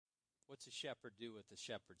What's a shepherd do with the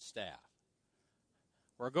shepherd's staff?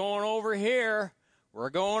 We're going over here. We're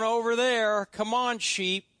going over there. Come on,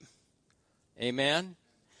 sheep. Amen.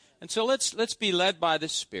 And so let's be led by the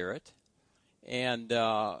Spirit. And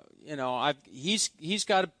he's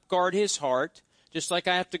got to guard his heart, just like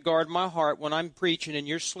I have to guard my heart when I'm preaching and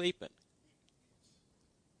you're sleeping.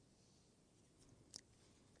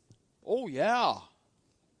 Oh yeah.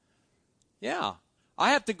 Yeah. I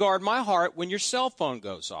have to guard my heart when your cell phone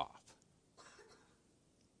goes off.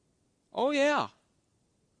 Oh, yeah.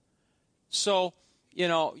 So,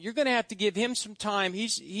 you're going to have to give him some time.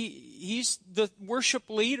 He's the worship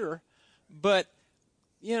leader. But,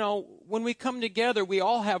 when we come together, we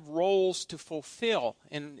all have roles to fulfill.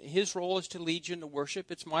 And his role is to lead you into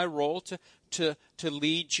worship. It's my role to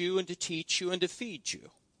lead you and to teach you and to feed you,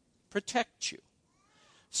 protect you.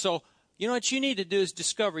 So, what you need to do is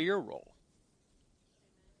discover your role,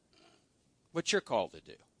 what you're called to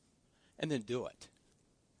do, and then do it.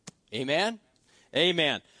 Amen?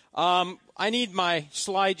 Amen. I need my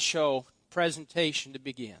slideshow presentation to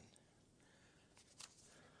begin.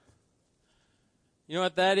 You know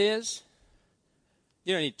what that is?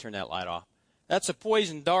 You don't need to turn that light off. That's a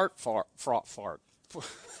poison dart fart.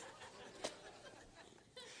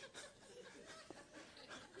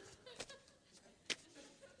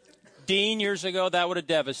 Dean, years ago, that would have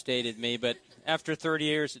devastated me, but after 30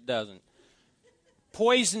 years, it doesn't.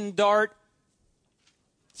 Poison dart.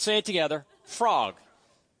 Say it together. Frog.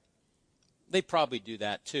 They probably do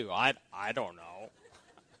that too. I don't know.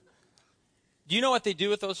 Do you know what they do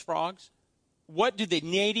with those frogs? What do the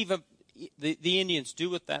Indians do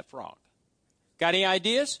with that frog? Got any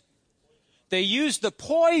ideas? They use the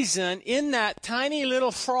poison in that tiny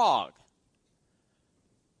little frog.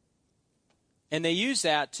 And they use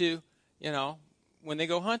that to, when they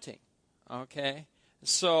go hunting. Okay?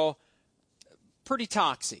 So, pretty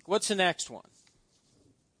toxic. What's the next one?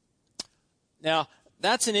 Now,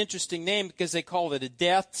 that's an interesting name because they call it a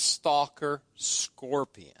death stalker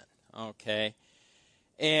scorpion, okay?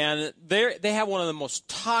 And they have one of the most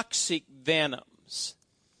toxic venoms.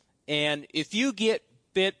 And if you get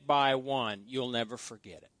bit by one, you'll never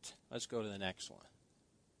forget it. Let's go to the next one.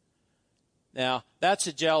 Now, that's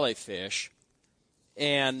a jellyfish.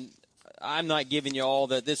 And I'm not giving you all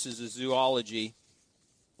that. This is a zoology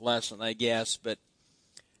lesson, I guess. But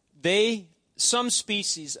some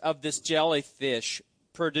species of this jellyfish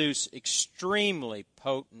produce extremely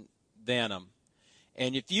potent venom.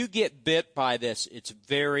 And if you get bit by this, it's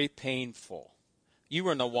very painful. You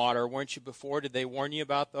were in the water, weren't you, before? Did they warn you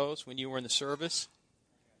about those when you were in the service?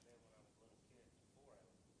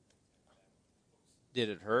 Did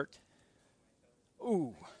it hurt?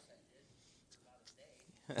 Ooh.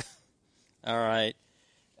 All right.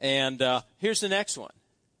 And here's the next one.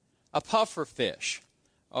 A puffer fish.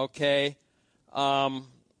 Okay.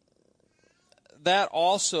 That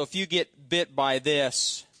also, if you get bit by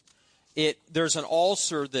this, there's an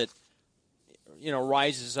ulcer that,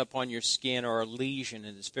 rises up on your skin, or a lesion,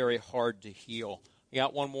 and it's very hard to heal. You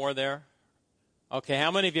got one more there? Okay, how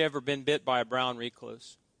many of you ever been bit by a brown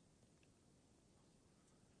recluse?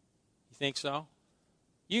 You think so?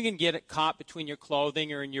 You can get it caught between your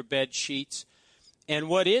clothing or in your bed sheets. And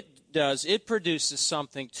what it does, it produces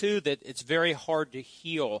something, too, that it's very hard to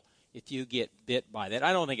heal if you get bit by that.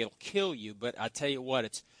 I don't think it'll kill you, but I tell you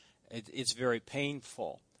what, it's very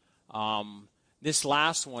painful. This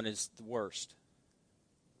last one is the worst.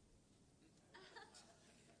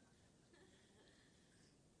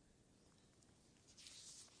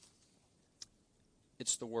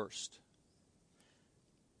 It's the worst.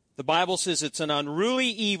 The Bible says it's an unruly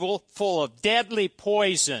evil full of deadly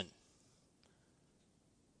poison.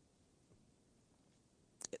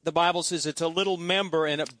 The Bible says it's a little member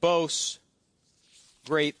and it boasts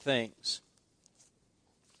great things.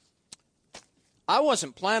 I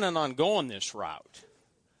wasn't planning on going this route.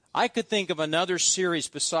 I could think of another series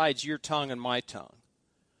besides your tongue and my tongue.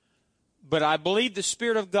 But I believe the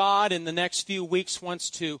Spirit of God in the next few weeks wants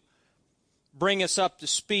to bring us up to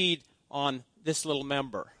speed on this little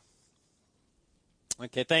member.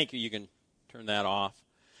 Okay, thank you. You can turn that off.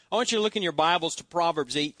 I want you to look in your Bibles to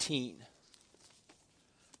Proverbs 18.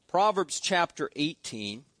 Proverbs chapter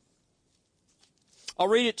 18. I'll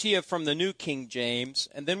read it to you from the New King James,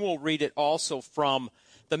 and then we'll read it also from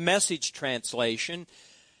the Message translation.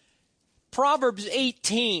 Proverbs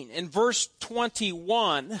 18 in verse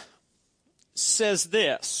 21 says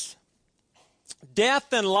this: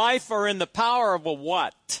 Death and life are in the power of a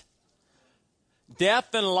what?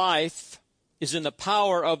 Death and life is in the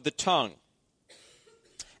power of the tongue.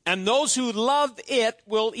 And those who love it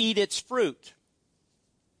will eat its fruit.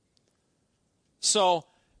 So,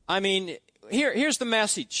 I mean, here's the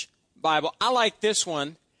Message Bible. I like this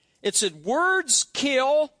one. It said, words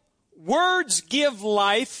kill, words give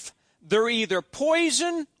life. They're either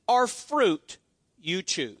poison or fruit. You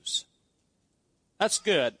choose. That's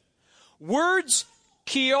good. Words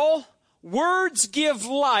kill, words give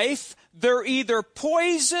life. They're either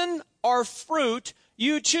poison or fruit.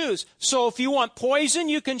 You choose. So if you want poison,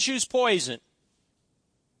 you can choose poison.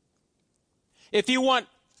 If you want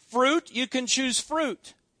fruit, you can choose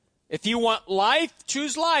fruit. If you want life,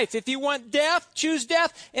 choose life. If you want death, choose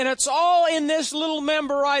death. And it's all in this little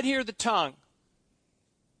member right here, the tongue.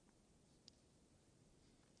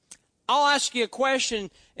 I'll ask you a question,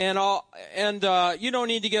 and you don't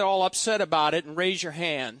need to get all upset about it and raise your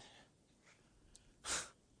hand.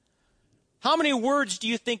 How many words do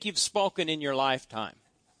you think you've spoken in your lifetime?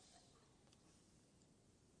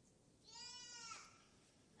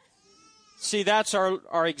 See, that's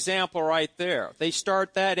our example right there. They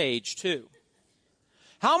start that age, too.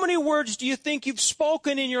 How many words do you think you've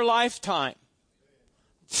spoken in your lifetime?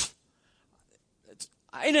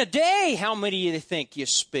 In a day, how many do you think you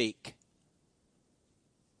speak?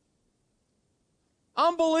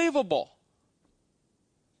 Unbelievable.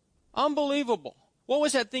 Unbelievable. What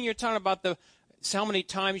was that thing you're talking about? How many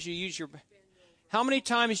times you use your... How many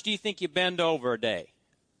times do you think you bend over a day?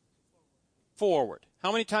 Forward.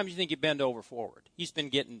 How many times do you think you bend over forward? He's been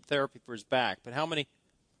getting therapy for his back, but how many?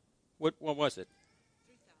 What was it?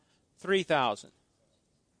 3,000.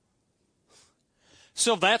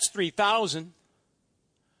 So that's 3,000.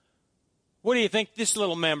 What do you think this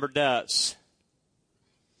little member does?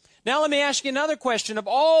 Now let me ask you another question. Of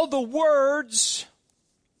all the words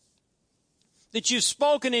that you've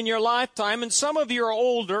spoken in your lifetime, and some of you are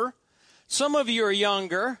older, some of you are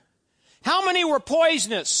younger, how many were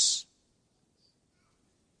poisonous?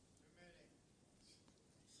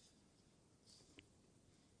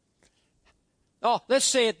 Oh, let's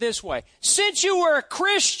say it this way. Since you were a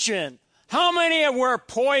Christian, how many were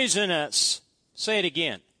poisonous? Say it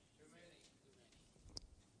again.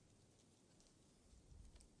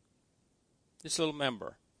 This little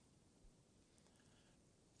member.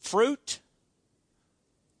 Fruit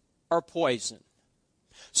or poison?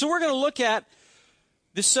 So we're going to look at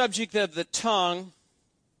the subject of the tongue.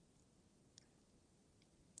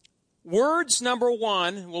 Words, number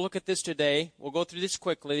one, we'll look at this today. We'll go through this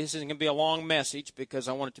quickly. This isn't going to be a long message because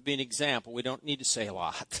I want it to be an example. We don't need to say a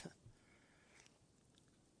lot.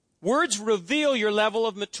 Words reveal your level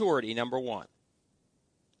of maturity, number one.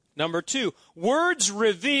 Number two, words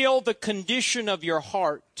reveal the condition of your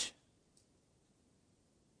heart.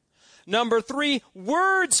 Number three,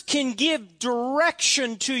 words can give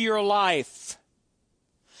direction to your life.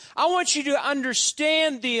 I want you to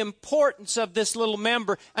understand the importance of this little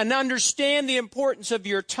member and understand the importance of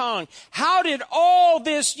your tongue. How did all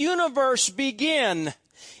this universe begin?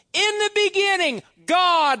 In the beginning,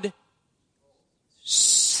 God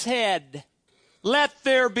said, "Let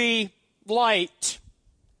there be light."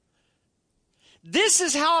 This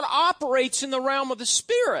is how it operates in the realm of the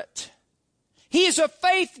Spirit. He is a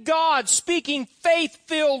faith God speaking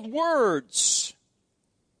faith-filled words.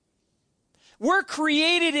 We're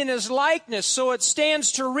created in His likeness, so it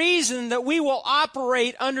stands to reason that we will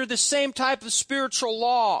operate under the same type of spiritual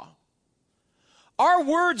law. Our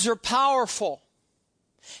words are powerful.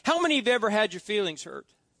 How many have ever had your feelings hurt?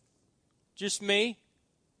 Just me?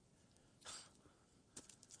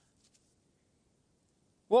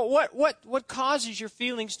 Well, what causes your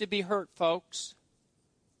feelings to be hurt, folks?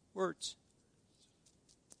 Words.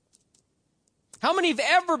 How many have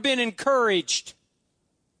ever been encouraged?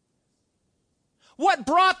 What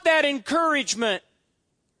brought that encouragement?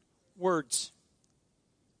 Words.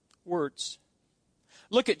 Words.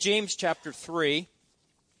 Look at James chapter 3.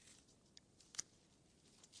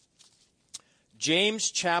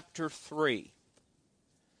 James chapter 3.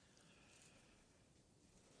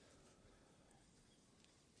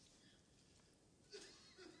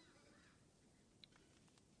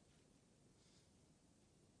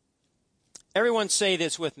 Everyone say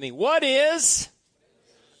this with me. What is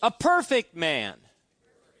a perfect man?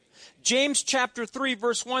 James chapter 3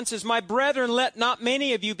 verse 1 says, "My brethren, let not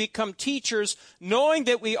many of you become teachers, knowing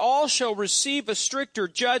that we all shall receive a stricter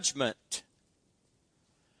judgment."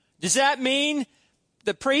 Does that mean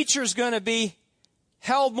the preacher's going to be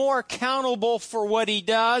held more accountable for what he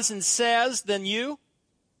does and says than you?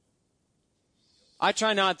 I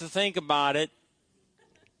try not to think about it.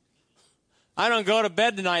 I don't go to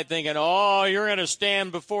bed tonight thinking, oh, you're going to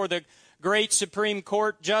stand before the great Supreme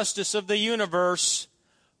Court Justice of the universe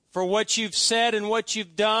for what you've said and what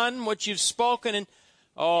you've done, what you've spoken, and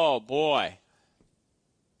oh boy.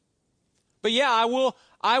 But yeah,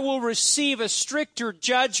 I will receive a stricter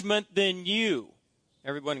judgment than you.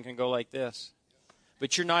 Everyone can go like this.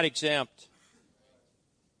 But you're not exempt.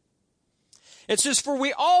 It says, for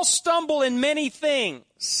we all stumble in many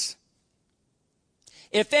things.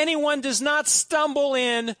 If anyone does not stumble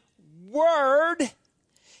in word,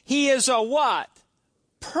 he is a what?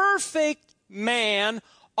 Perfect man,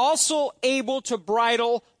 also able to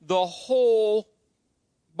bridle the whole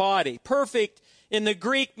body. Perfect in the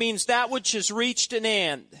Greek means that which has reached an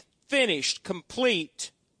end, finished,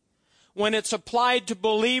 complete. When it's applied to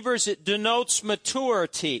believers, it denotes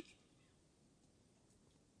maturity.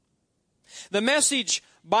 The Message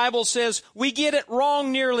Bible says we get it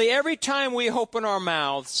wrong nearly every time we open our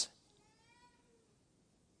mouths.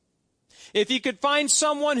 If you could find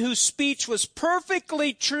someone whose speech was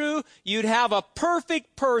perfectly true, you'd have a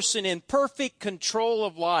perfect person in perfect control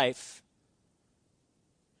of life.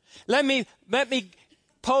 Let me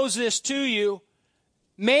pose this to you.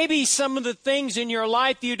 Maybe some of the things in your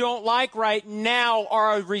life you don't like right now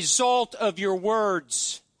are a result of your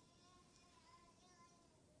words,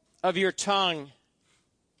 of your tongue.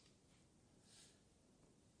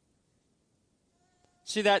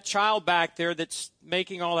 See, that child back there that's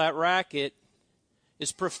making all that racket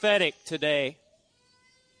is prophetic today.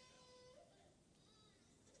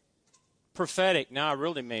 Prophetic. Now I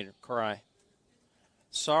really made her cry.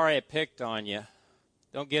 Sorry I picked on you.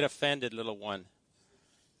 Don't get offended, little one.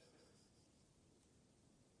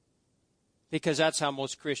 Because that's how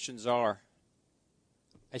most Christians are.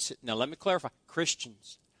 I said, now let me clarify.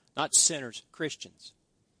 Christians, not sinners, Christians,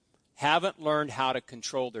 haven't learned how to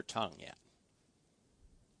control their tongue yet.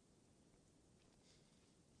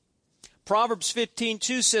 Proverbs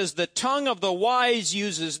 15:2 says, the tongue of the wise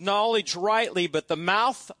uses knowledge rightly, but the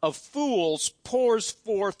mouth of fools pours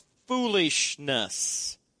forth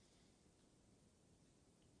foolishness.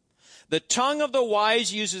 The tongue of the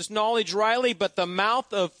wise uses knowledge rightly, but the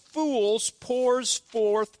mouth of fools pours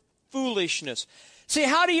forth foolishness. See,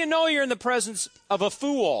 how do you know you're in the presence of a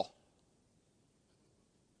fool?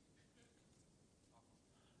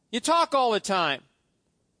 You talk all the time.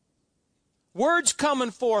 Words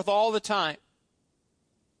coming forth all the time.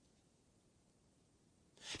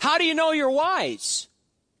 How do you know you're wise?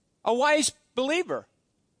 A wise believer.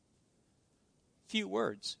 Few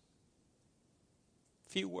words.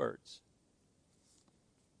 Few words.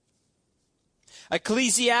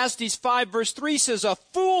 Ecclesiastes 5 verse 3 says, a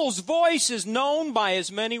fool's voice is known by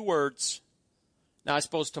his many words. Now I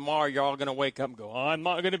suppose tomorrow you're all going to wake up and go, I'm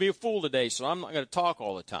not going to be a fool today, so I'm not going to talk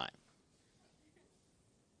all the time.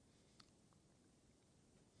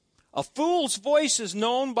 A fool's voice is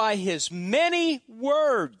known by his many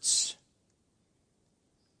words.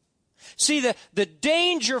 See, the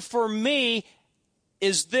danger for me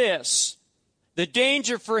is this. The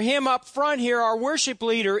danger for him up front here, our worship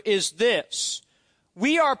leader, is this.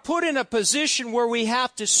 We are put in a position where we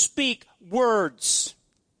have to speak words.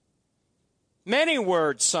 Many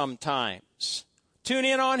words sometimes. Tune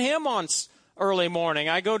in on him on early morning.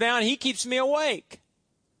 I go down, he keeps me awake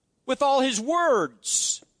with all his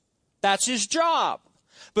words. That's his job.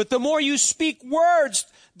 But the more you speak words,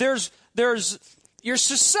 you're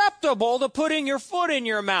susceptible to putting your foot in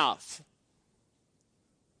your mouth.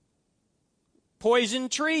 Poison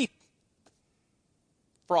tree.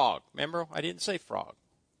 Frog. Remember, I didn't say frog.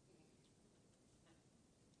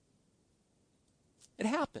 It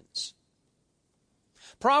happens.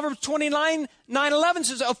 Proverbs 29:9-11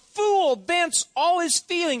 says, a fool vents all his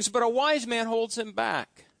feelings, but a wise man holds him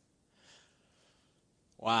back.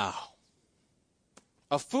 Wow.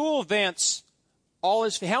 A fool vents all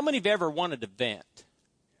his feelings. How many have ever wanted to vent?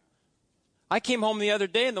 I came home the other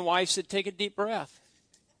day and the wife said, take a deep breath.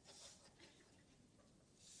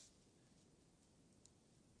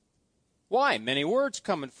 Why? Many words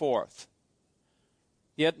coming forth.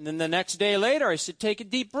 Yet then the next day later, I said, take a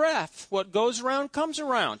deep breath. What goes around comes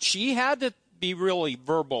around. She had to be really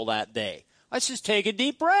verbal that day. I said, take a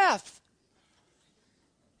deep breath.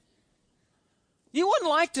 You wouldn't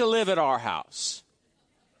like to live at our house.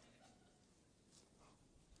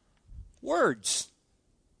 Words.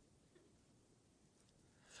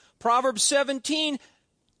 Proverbs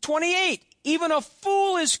 17:28. Even a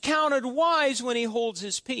fool is counted wise when he holds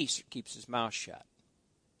his peace, or keeps his mouth shut.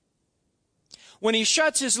 When he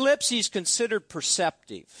shuts his lips, he's considered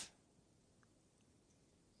perceptive.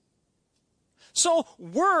 So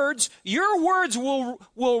words, your words will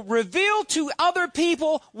reveal to other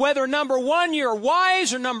people whether, number one, you're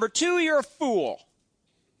wise, or number two, you're a fool.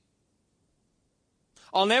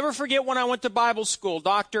 I'll never forget when I went to Bible school,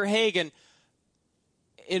 Dr. Hagin,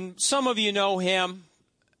 and some of you know him,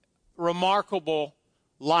 remarkable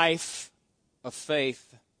life, of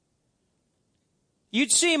faith.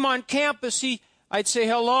 You'd see him on campus. I'd say,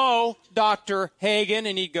 "Hello, Dr. Hagen,"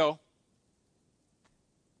 and he'd go,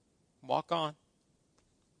 walk on.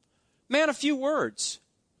 Man, a few words.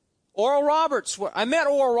 Oral Roberts. I met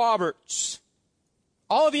Oral Roberts.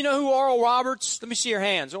 All of you know who Oral Roberts? Let me see your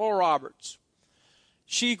hands. Oral Roberts.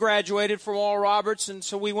 She graduated from Oral Roberts, and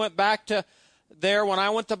so we went back to there when I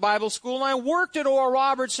went to Bible school, and I worked at Oral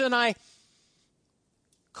Roberts, and I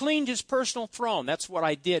cleaned his personal throne. That's what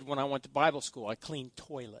I did when I went to Bible school. I cleaned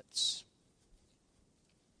toilets.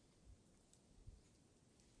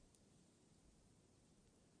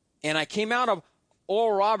 And I came out of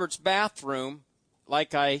Oral Roberts' bathroom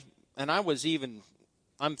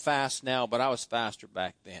I'm fast now, but I was faster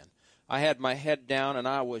back then. I had my head down, and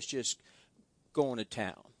I was just going to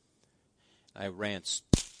town. I ran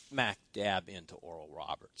smack dab into Oral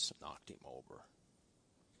Roberts and knocked him over.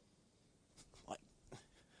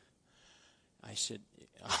 I said,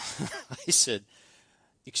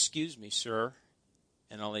 "Excuse me, sir."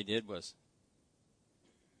 And all he did was,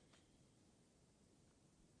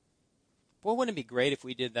 boy, wouldn't it be great if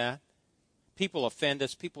we did that? People offend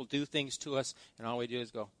us, people do things to us, and all we do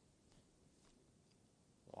is go,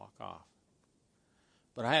 walk off.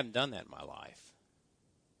 But I haven't done that in my life.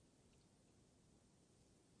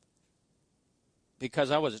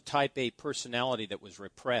 Because I was a type A personality that was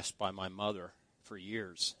repressed by my mother for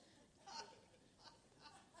years.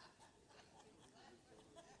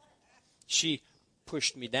 She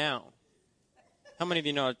pushed me down. How many of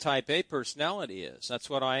you know what a type A personality is? That's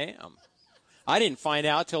what I am. I didn't find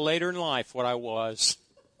out till later in life what I was.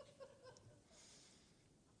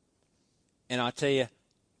 And I'll tell you,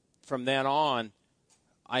 from then on,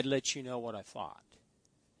 I'd let you know what I thought.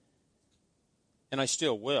 And I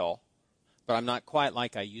still will, but I'm not quite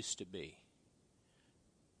like I used to be.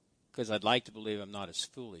 Because I'd like to believe I'm not as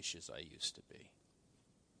foolish as I used to be.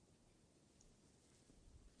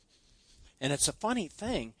 And it's a funny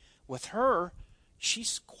thing. With her,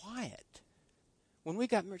 she's quiet. When we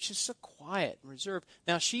got married, she's so quiet and reserved.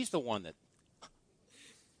 Now, she's the one that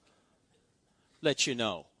lets you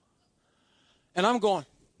know. And I'm going,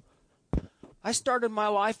 I started my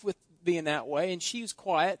life with being that way, and she was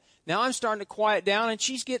quiet. Now I'm starting to quiet down, and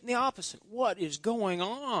she's getting the opposite. What is going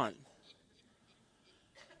on?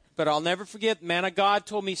 But I'll never forget, the man of God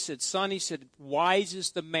told me, he said, "Son," he said, "wise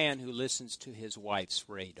is the man who listens to his wife's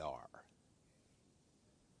radar."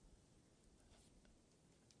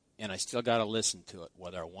 And I still got to listen to it,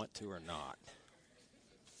 whether I want to or not.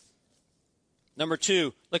 Number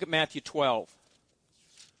 2, look at Matthew 12.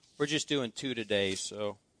 We're just doing 2 today,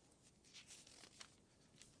 so.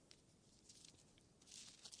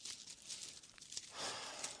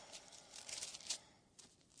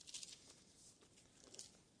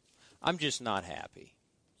 I'm just not happy.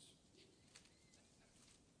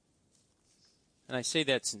 And I say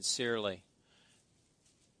that sincerely.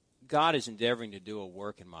 God is endeavoring to do a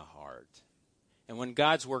work in my heart. And when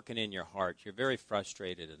God's working in your heart, you're very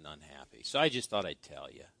frustrated and unhappy. So I just thought I'd tell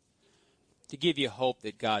you, to give you hope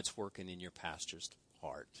that God's working in your pastor's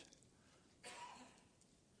heart.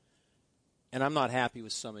 And I'm not happy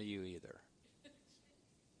with some of you either.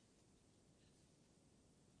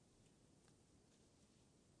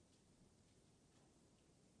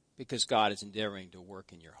 Because God is endeavoring to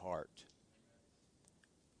work in your heart.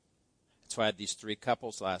 That's why I had these 3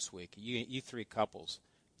 couples last week. You 3 couples,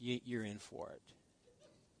 you're in for it.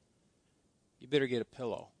 You better get a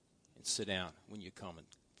pillow and sit down when you come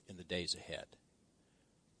in the days ahead.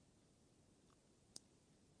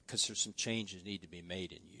 Because there's some changes need to be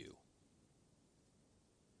made in you.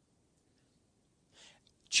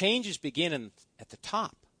 Changes begin at the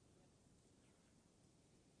top.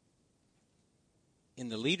 In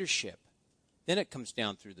the leadership. Then it comes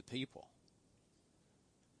down through the people.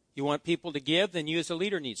 You want people to give, then you as a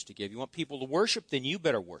leader needs to give. You want people to worship, then you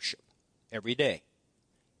better worship every day.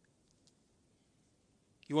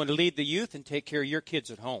 You want to lead the youth and take care of your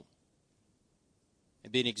kids at home.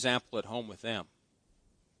 And be an example at home with them.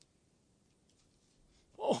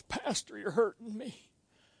 "Oh, Pastor, you're hurting me."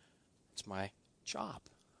 It's my job.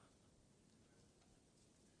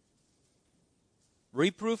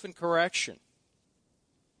 Reproof and correction.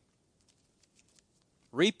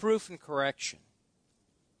 Reproof and correction.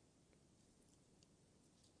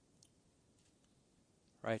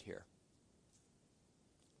 Right here.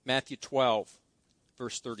 Matthew 12,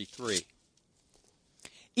 verse 33.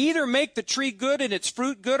 "Either make the tree good and its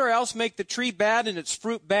fruit good, or else make the tree bad and its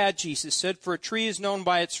fruit bad," Jesus said, "for a tree is known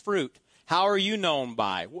by its fruit." How are you known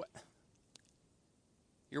by? What?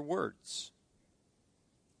 Your words.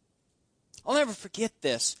 I'll never forget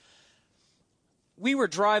this. We were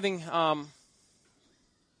driving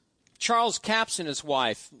Charles Capps and his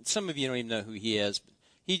wife, some of you don't even know who he is.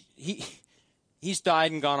 He's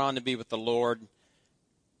died and gone on to be with the Lord.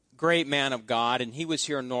 Great man of God, and he was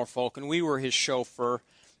here in Norfolk, and we were his chauffeur.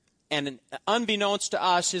 And unbeknownst to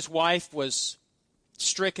us, his wife was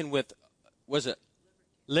stricken with, was it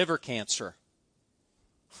liver cancer?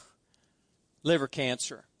 Liver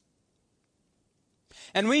cancer.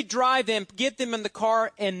 And we drive them, get them in the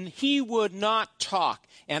car, and he would not talk.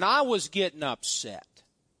 And I was getting upset.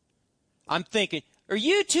 I'm thinking, are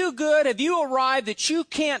you too good? Have you arrived that you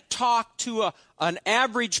can't talk to an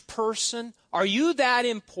average person? Are you that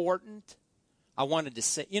important? I wanted to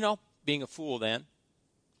say, being a fool then,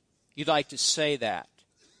 you'd like to say that.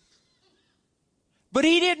 But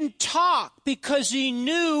he didn't talk because he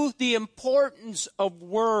knew the importance of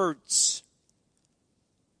words.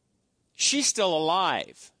 She's still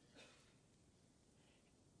alive.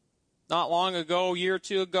 Not long ago, a year or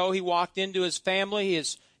two ago, he walked into his family,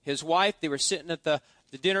 his wife. They were sitting at the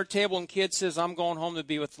dinner table, and kid says, I'm going home to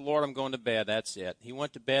be with the Lord. I'm going to bed. That's it. He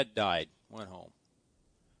went to bed, died, went home.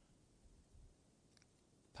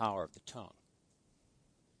 Power of the tongue.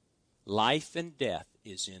 Life and death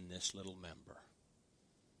is in this little member.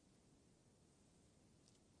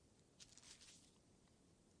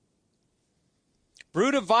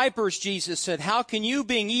 Brood of vipers, Jesus said, how can you,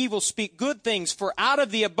 being evil, speak good things? For out of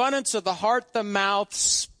the abundance of the heart, the mouth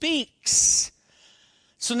speaks.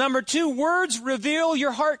 So number 2, words reveal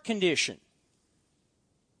your heart condition.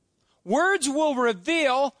 Words will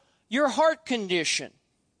reveal your heart condition.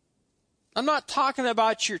 I'm not talking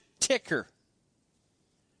about your ticker.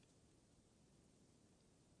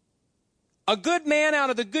 A good man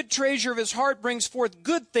out of the good treasure of his heart brings forth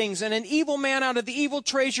good things, and an evil man out of the evil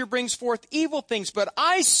treasure brings forth evil things. But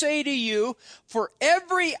I say to you, for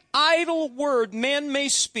every idle word men may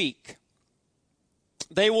speak,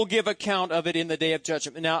 they will give account of it in the day of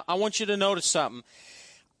judgment. Now, I want you to notice something.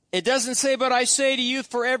 It doesn't say, but I say to you,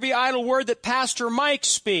 for every idle word that Pastor Mike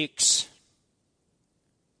speaks.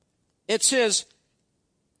 It says,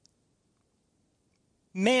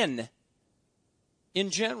 men in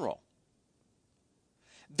general.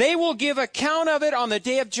 They will give account of it on the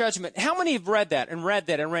day of judgment. How many have read that and read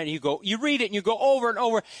that and read it? You read it and you go over and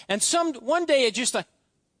over. And one day it just like,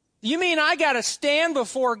 you mean I got to stand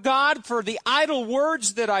before God for the idle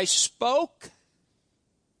words that I spoke?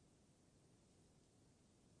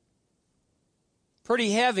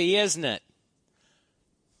 Pretty heavy, isn't it?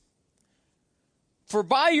 For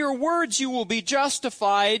by your words you will be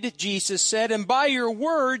justified, Jesus said, and by your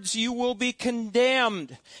words you will be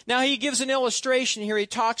condemned. Now he gives an illustration here. He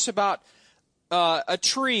talks about a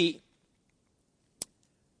tree.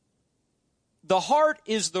 The heart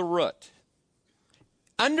is the root.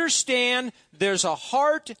 Understand there's a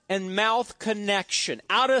heart and mouth connection.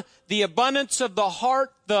 Out of the abundance of the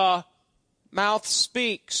heart, the mouth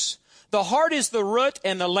speaks. The heart is the root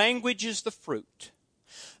and the language is the fruit.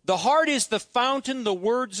 The heart is the fountain, the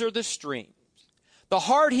words are the streams. The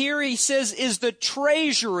heart here, he says, is the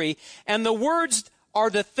treasury, and the words are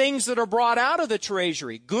the things that are brought out of the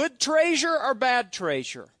treasury. Good treasure or bad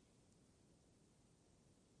treasure?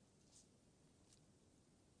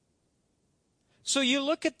 So you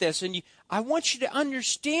look at this, and I want you to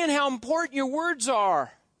understand how important your words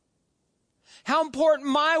are. How important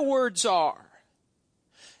my words are.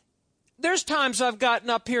 There's times I've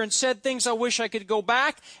gotten up here and said things I wish I could go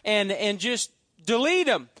back and just delete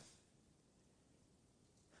them.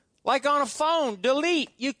 Like on a phone,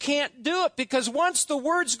 delete. You can't do it because once the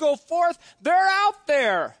words go forth, they're out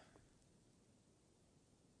there.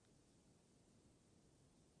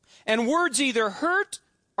 And words either hurt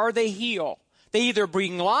or they heal. They either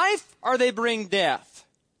bring life or they bring death.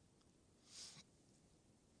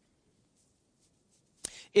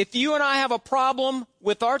 If you and I have a problem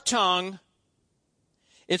with our tongue,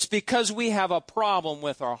 it's because we have a problem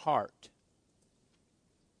with our heart.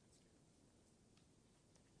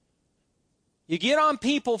 You get on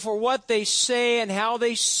people for what they say and how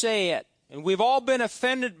they say it. And we've all been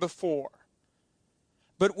offended before.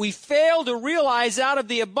 But we fail to realize out of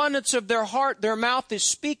the abundance of their heart, their mouth is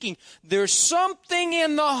speaking. There's something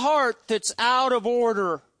in the heart that's out of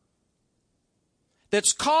order,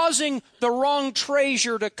 that's causing the wrong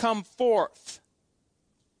treasure to come forth.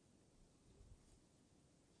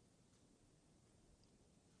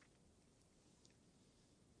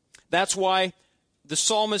 That's why the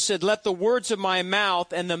psalmist said, let the words of my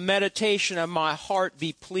mouth and the meditation of my heart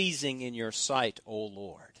be pleasing in your sight, O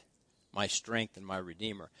Lord, my strength and my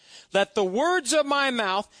Redeemer. Let the words of my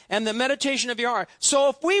mouth and the meditation of your heart. So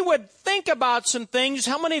if we would think about some things,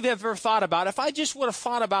 how many of you have ever thought about it? If I just would have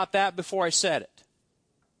thought about that before I said it.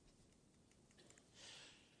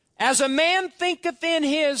 As a man thinketh in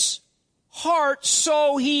his heart,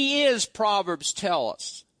 so he is, Proverbs tell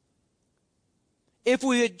us. If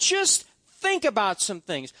we would just think about some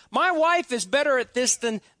things. My wife is better at this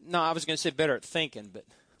than, no, I was going to say better at thinking, but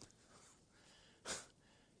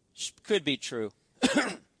could be true.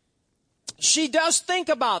 She does think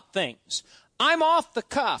about things. I'm off the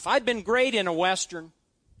cuff. I'd been great in a Western.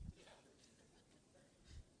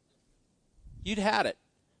 You'd had it.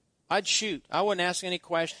 I'd shoot. I wouldn't ask any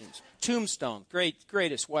questions. Tombstone,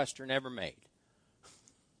 greatest Western ever made.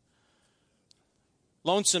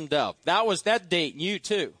 Lonesome Dove. That dating you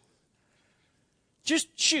too.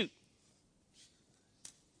 Just shoot.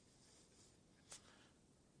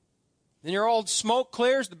 Then your old smoke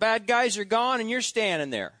clears, the bad guys are gone, and you're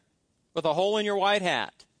standing there with a hole in your white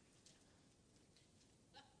hat.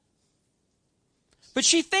 But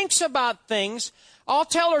she thinks about things. I'll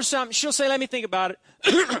tell her something. She'll say, let me think about it.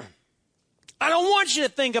 I don't want you to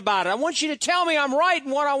think about it. I want you to tell me I'm right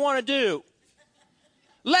in what I want to do.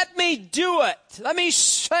 Let me do it. Let me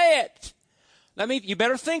say it. You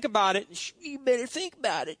better think about it. You better think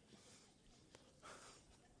about it.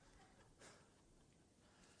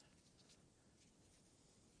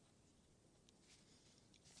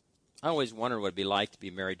 I always wondered what it'd be like to be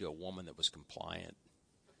married to a woman that was compliant.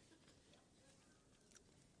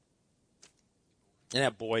 And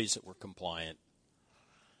have boys that were compliant.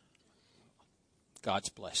 God's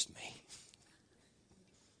blessed me.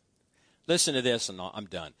 Listen to this, and I'm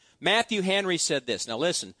done. Matthew Henry said this. Now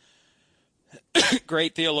listen,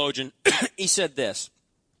 great theologian. He said this.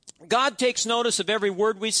 God takes notice of every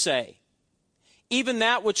word we say, even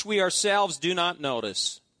that which we ourselves do not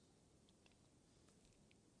notice.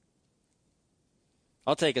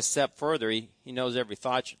 I'll take a step further. He knows every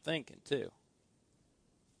thought you're thinking, too.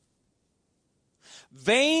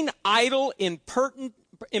 Vain, idle,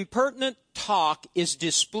 impertinent talk is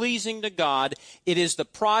displeasing to God. It is the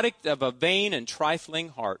product of a vain and trifling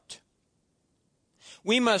heart.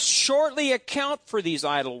 We must shortly account for these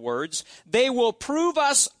idle words. They will prove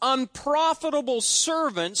us unprofitable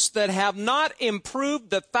servants that have not improved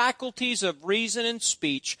the faculties of reason and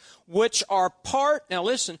speech, which are part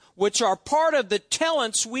of the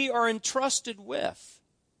talents we are entrusted with.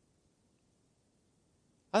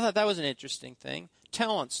 I thought that was an interesting thing.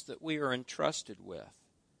 Talents that we are entrusted with.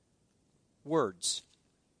 Words.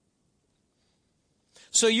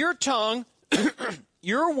 So your tongue,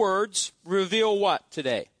 your words reveal what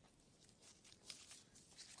today?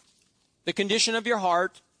 The condition of your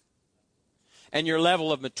heart and your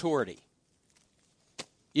level of maturity.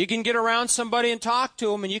 You can get around somebody and talk to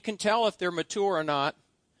them and you can tell if they're mature or not.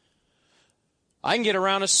 I can get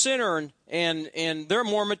around a sinner and they're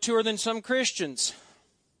more mature than some Christians.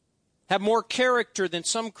 Have more character than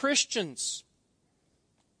some Christians.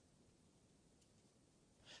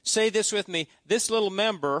 Say this with me. This little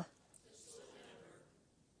member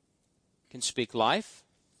can speak life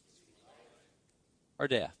or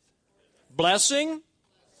death. Blessing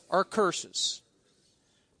or curses.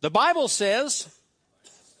 The Bible says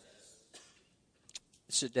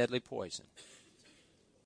it's a deadly poison.